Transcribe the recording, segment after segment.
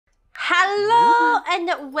Hello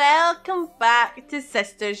and welcome back to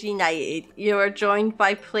Sisters United. You are joined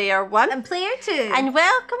by Player 1 and Player 2. And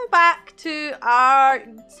welcome back to our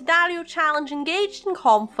scenario challenge Engaged in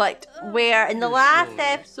Conflict, where in the last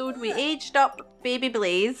episode we aged up Baby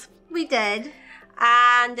Blaze. We did.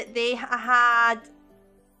 And they had...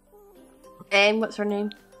 what's her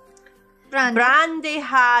name? Brandi. Brandi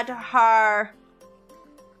had her...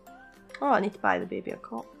 Oh, I need to buy the baby a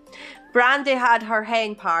cot. Brandi had her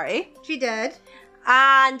hen party. She did.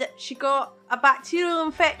 And she got a bacterial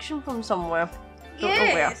infection from somewhere. Don't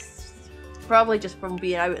know where. Probably just from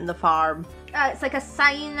being out in the farm. It's like a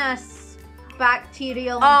sinus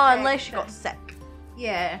bacterial infection. Oh, unless she got sick.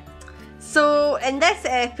 Yeah. So, in this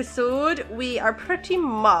episode, we are pretty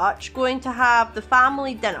much going to have the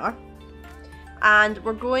family dinner. And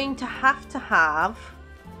we're going to have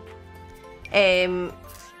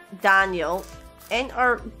Daniel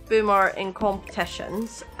enter Boomer in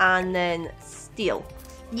competitions and then steal.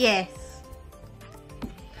 Yes.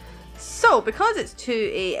 So, because it's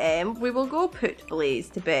 2 AM, we will go put Blaze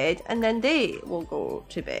to bed and then they will go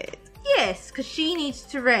to bed. Yes, because she needs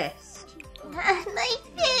to rest. My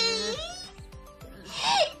face!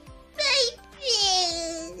 My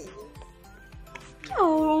face!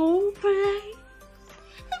 Oh, Blaze.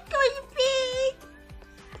 I'm going to bed.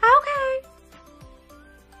 Okay.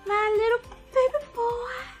 My little baby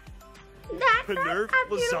boy. That's Penerf a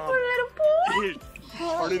beautiful Lazama. little boy.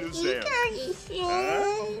 Harder than Sam.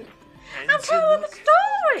 I'm telling a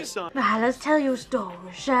story. Now let's tell you a story,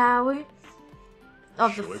 shall we?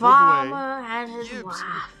 Of the farmer and his wife.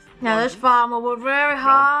 Now this farmer worked very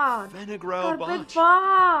hard. Got a big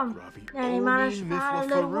farm. And he managed to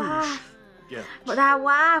find a little wife. But that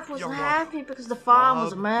wife wasn't happy because the farm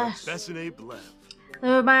was a mess.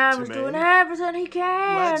 The man was doing everything he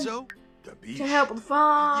can to help the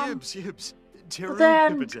farm. But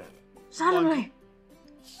then, suddenly,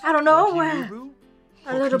 out of nowhere,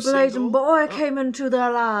 a little blazing boy came into their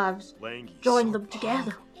lives, joined them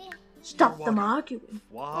together, stopped them arguing.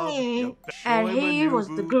 And he was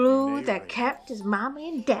the glue that kept his mommy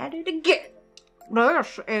and daddy together.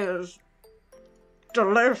 This is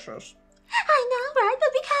delicious. I know, right?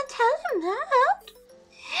 But we can't tell him that.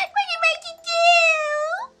 What am I to do?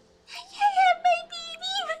 I can't have my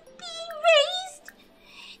baby being raised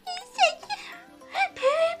in such a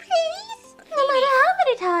poor place. No matter how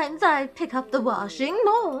many times I pick up the washing,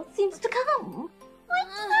 more seems to come.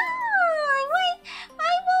 What's wrong?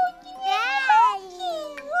 Why won't you help you?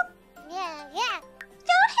 Yeah.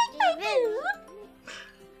 Don't hit my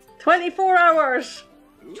food. 24 hours!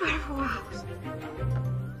 24 hours.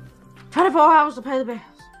 24 hours to pay the bills.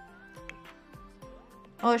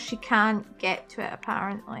 Or she can't get to it,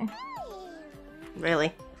 apparently.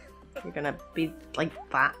 Really? You're gonna be like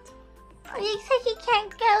that? Looks like you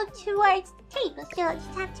can't go towards the table, so it'll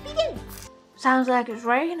just have to be doing. Sounds like it's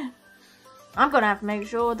raining. I'm gonna have to make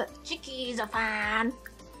sure that the chickies are fine.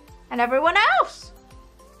 And everyone else.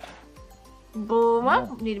 Boomer,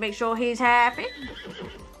 need to make sure he's happy.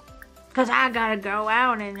 Because I gotta go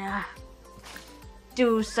out and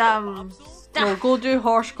do some stuff. No, go do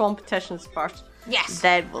horse competitions first. Yes.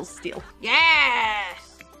 Then we'll steal.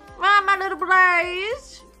 Yes. Well, my little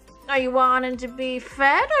Blaze, are you wanting to be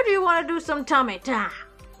fed or do you want to do some tummy time?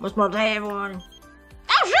 What's my dad wanting?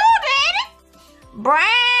 Oh, sure, Daddy.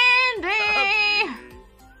 Brandi.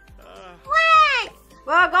 What?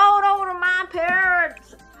 We're going over to my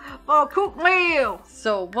parents for a cooked meal.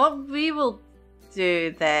 So what we will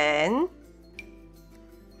do then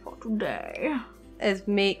For today is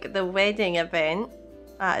make the wedding event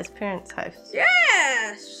at his parents' house.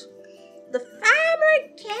 Yes! The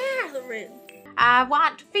family gathering. I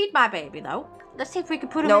want to feed my baby, though. Let's see if we can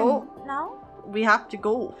put him in. No? We have to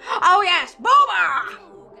go. Oh, yes! Boomer!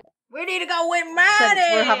 We need to go with Maddie!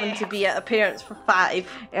 Since we're having to be at a parents for 5.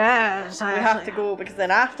 Yes, We have to go because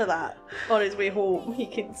then after that, on his way home, he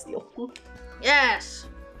can steal. Yes.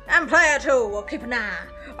 And Player 2 will keep an eye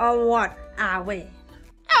on what I win.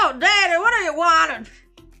 Oh, Daddy, what are you wanting?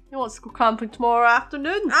 He wants to go camping tomorrow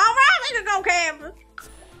afternoon. All right, we can go camping.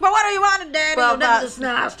 But what are you wanting, Daddy? Well, You're never that's this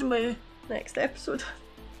nice to me. Next episode.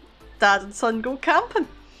 Dad and son go camping.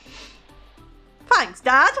 Thanks,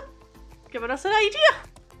 Dad. Giving us an idea.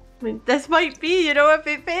 I mean, this might be, you know, if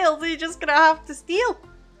it fails, you're just gonna have to steal.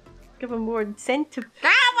 Give him more incentive.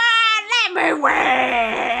 Come on, let me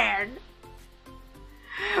win!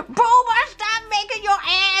 Boomer, stop making your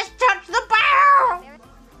ass touch the barrel!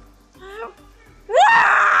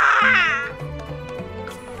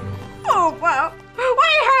 Boomer,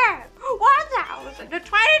 we have 1,022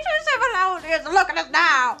 Similonians. Look at us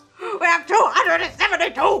now. We have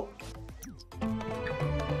 272.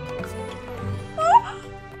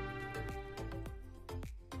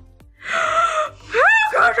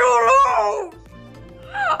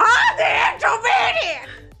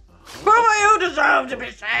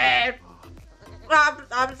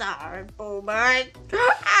 sorry, Boomer.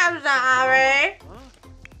 I'm sorry.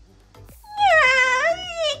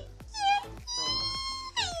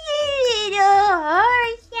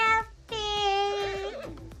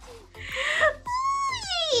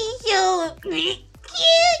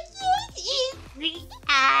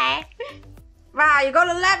 Right, you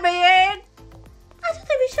gonna let me in? I don't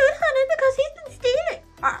think we should, honey, because he's been stealing.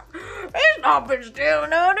 He's not been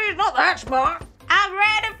stealing, honey. He's not that smart. I'm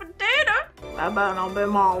ready for dinner. That better not be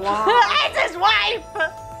my wife. It's his wife!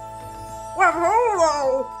 Well,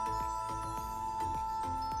 hello.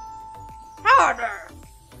 Harder.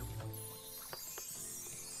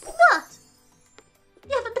 What?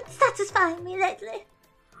 You haven't been satisfying me lately.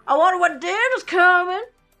 I wonder when dinner's coming.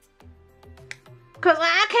 'Cause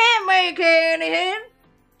I can't make anything.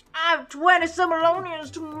 I have 20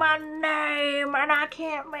 simoleons to my name, and I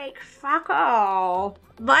can't make fuck all.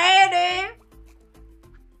 Lady!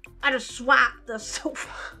 I just swapped the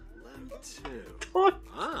sofa. Don't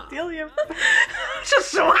steal your...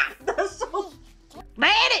 Just swapped the sofa.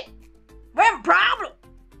 Lady! We have a problem.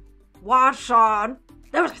 What, son?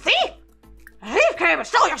 There was a thief. A thief came and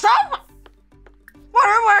stole your sofa.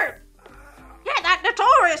 Whatever. Yeah, that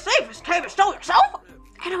notorious thief came and stole your sofa.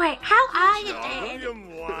 Anyway, how are you, Dad?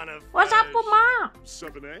 What's up with Mom?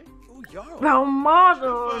 Your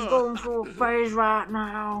mother is going through a phase right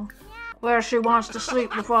now where she wants to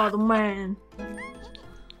sleep with other men.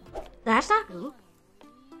 That's not good.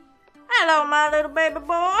 Hello, my little baby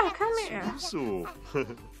boy. Come here.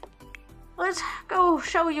 Let's go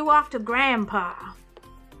show you off to Grandpa.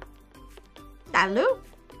 Hello.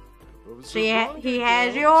 See, he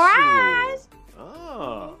has your eyes.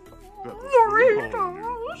 Oh,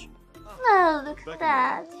 look at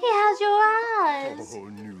that. He has your eyes.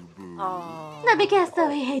 Let me guess, though,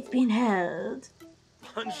 he hates being held.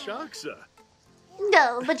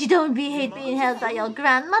 No, but you don't hate being held by your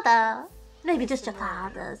grandmother. Maybe just your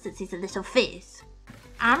father, since he's a little face.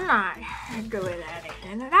 I'm not doing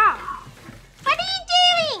anything at all. What are you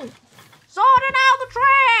doing? Sorting out the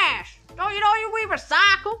trash. Don't you know we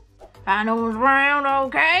recycle? Find no one's around,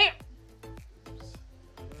 okay?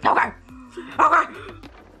 Okay.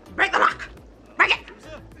 Break the lock. Break it.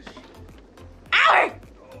 Owie!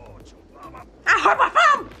 I hurt my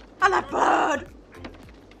thumb. I left blood.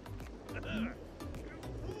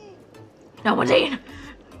 No one's in.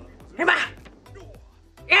 Come on.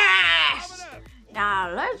 Yes! Now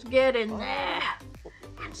let's get in there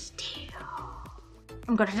and steal.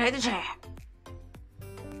 I'm gonna take the chair.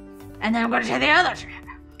 And then I'm gonna take the other chair.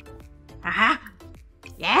 Uh-huh.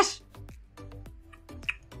 Yes?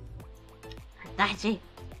 That's it.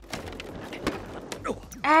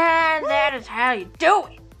 And that is how you do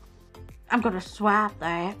it. I'm gonna swap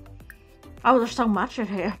that. Oh, there's so much in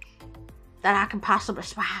here that I can possibly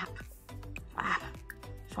swap. Swap.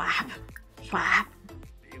 Swap. Swap.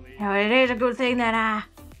 Now, it is a good thing that I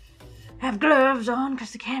have gloves on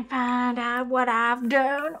because they can't find out what I've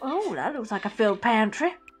done. Oh, that looks like a filled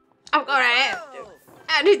pantry. I'm gonna have to.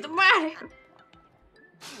 I need the money.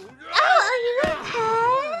 Oh, are you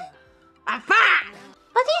okay? I'm fine.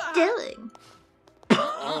 What are you doing?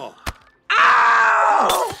 Ow!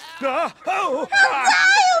 How dare you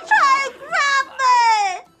try and grab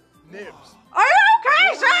me? Are you okay,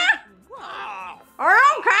 sir? Are you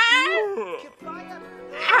okay?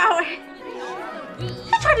 Owie.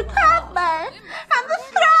 He tried to grab me from the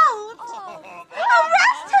throat.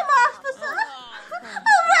 Arrest him, officer.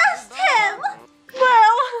 Arrest him.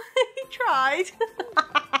 Well, he tried.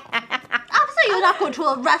 Officer, you're not going to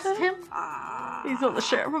arrest him. He's not the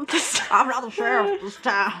sheriff of this town. I'm not the sheriff this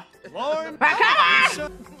time. Come on!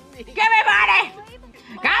 Give me money!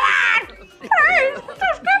 Come on! Please,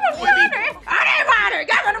 just give me money! I need money!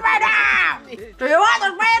 Give it to me now! Do you want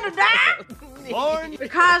this man to die?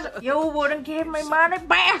 Because you wouldn't give me money,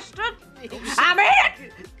 bastard! I'm in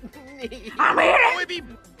it! I'm in it!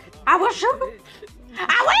 I will shoot him!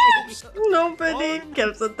 I will! Nobody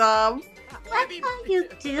gives a damn. What are you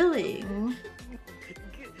doing?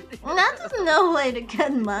 That's no way to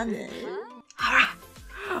get money. Alright.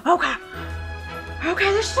 Okay.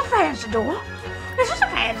 Okay, this is a fancy door. This is a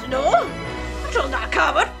fancy door. The door's not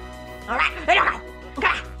covered. Alright, here you go.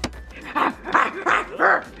 Okay. Come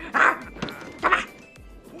on.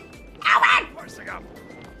 Owen!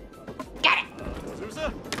 Get it.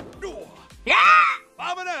 Yeah!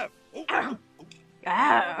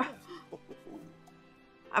 Yeah.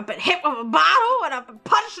 I've been hit with a bottle and I've been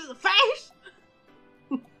punched in the face.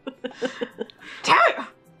 Tell you.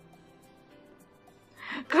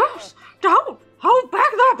 Girls, don't hold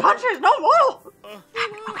back their punches no more.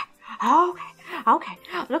 Okay.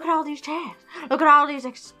 Look at all these chairs. Look at all these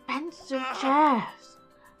expensive chairs.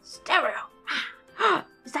 Stereo.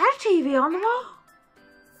 Is that a TV on the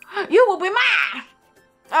wall? You will be mine.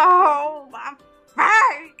 Oh, my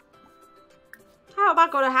face. How am I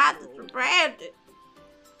going to hide this from Brandi?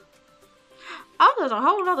 Oh, there's a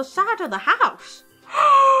whole other side of the house.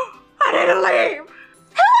 I need to leave.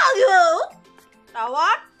 Who are you? Now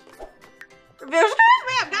what? If you excuse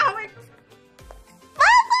me, I'm going.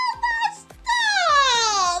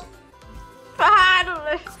 Stop!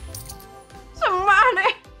 Finally. Some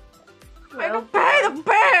money. I can pay the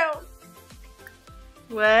bills.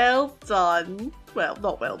 Well done. Well,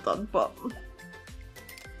 not well done, but...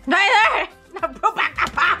 Stay there. Now put back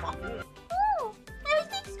that power. Oh, I was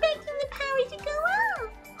expecting the power to go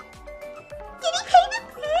up. Did he pay the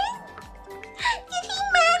rent? Did he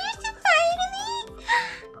manage to finally?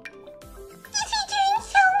 Is he doing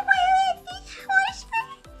so well at this horse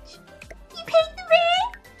ranch? You paid the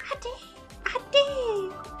rent? I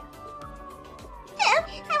did.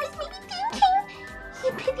 I was maybe thinking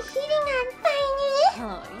you put the heating on finally.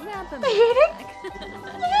 Oh, yeah, but The heating?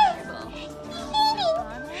 Yes, the heating.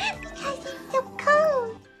 Because it's so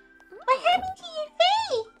cold. What happened to your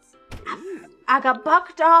face? I got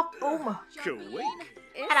bucked off Boomer.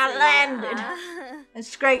 and I landed and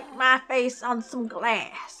scraped my face on some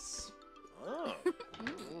glass. I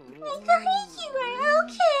thought you were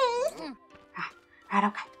okay. Right,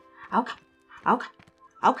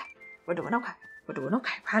 okay. We're doing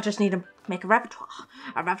okay. I just need to make a repertoire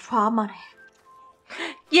of money.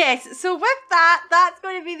 Yes, so with that, that's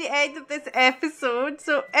going to be the end of this episode.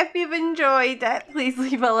 So if you've enjoyed it, please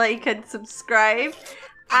leave a like and subscribe.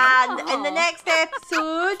 And in the next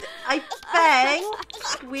episode, I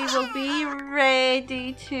think we will be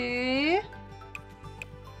ready to...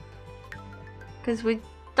 Because we've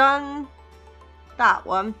done that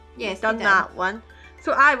one. Yes, we've done we did. that one.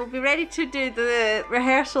 So I will be ready to do the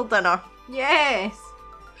rehearsal dinner. Yes.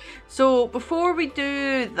 So before we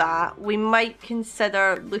do that, we might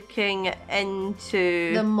consider looking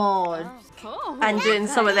into The mod. and doing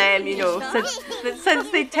some of them, you know, since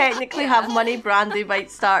they technically have money, Brandi might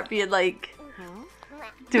start being like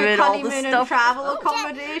doing all the honeymoon and stuff. travel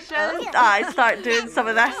accommodation. I start doing some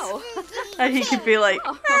of this, and he could be like,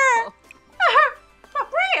 Not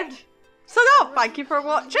brilliant. so no, thank you for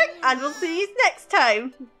watching, and we'll see you next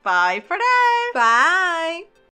time. Bye for now. Bye.